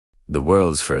The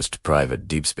world's first private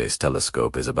deep space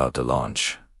telescope is about to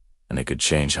launch, and it could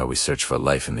change how we search for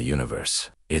life in the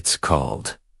universe. It's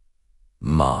called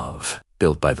Mauve,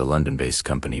 built by the London-based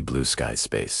company Blue Sky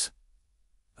Space.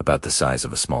 About the size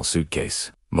of a small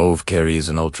suitcase, Mauve carries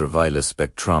an ultraviolet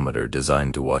spectrometer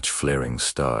designed to watch flaring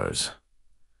stars.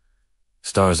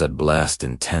 Stars that blast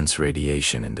intense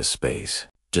radiation into space.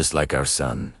 Just like our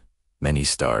sun, many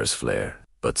stars flare,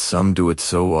 but some do it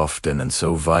so often and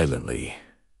so violently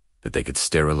that they could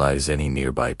sterilize any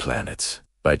nearby planets.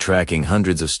 By tracking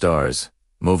hundreds of stars,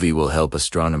 Mauve will help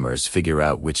astronomers figure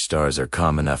out which stars are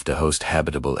calm enough to host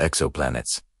habitable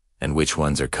exoplanets and which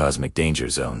ones are cosmic danger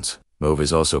zones. Mauve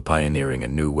is also pioneering a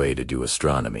new way to do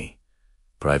astronomy.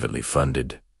 Privately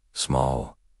funded,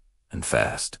 small, and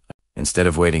fast. Instead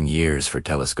of waiting years for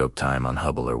telescope time on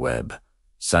Hubble or Webb,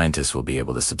 scientists will be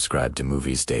able to subscribe to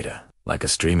Mauve's data, like a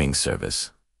streaming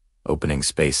service, opening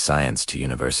space science to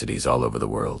universities all over the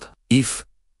world. If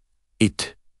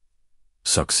it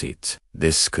succeeds,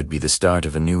 this could be the start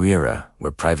of a new era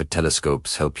where private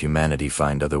telescopes help humanity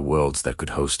find other worlds that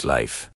could host life.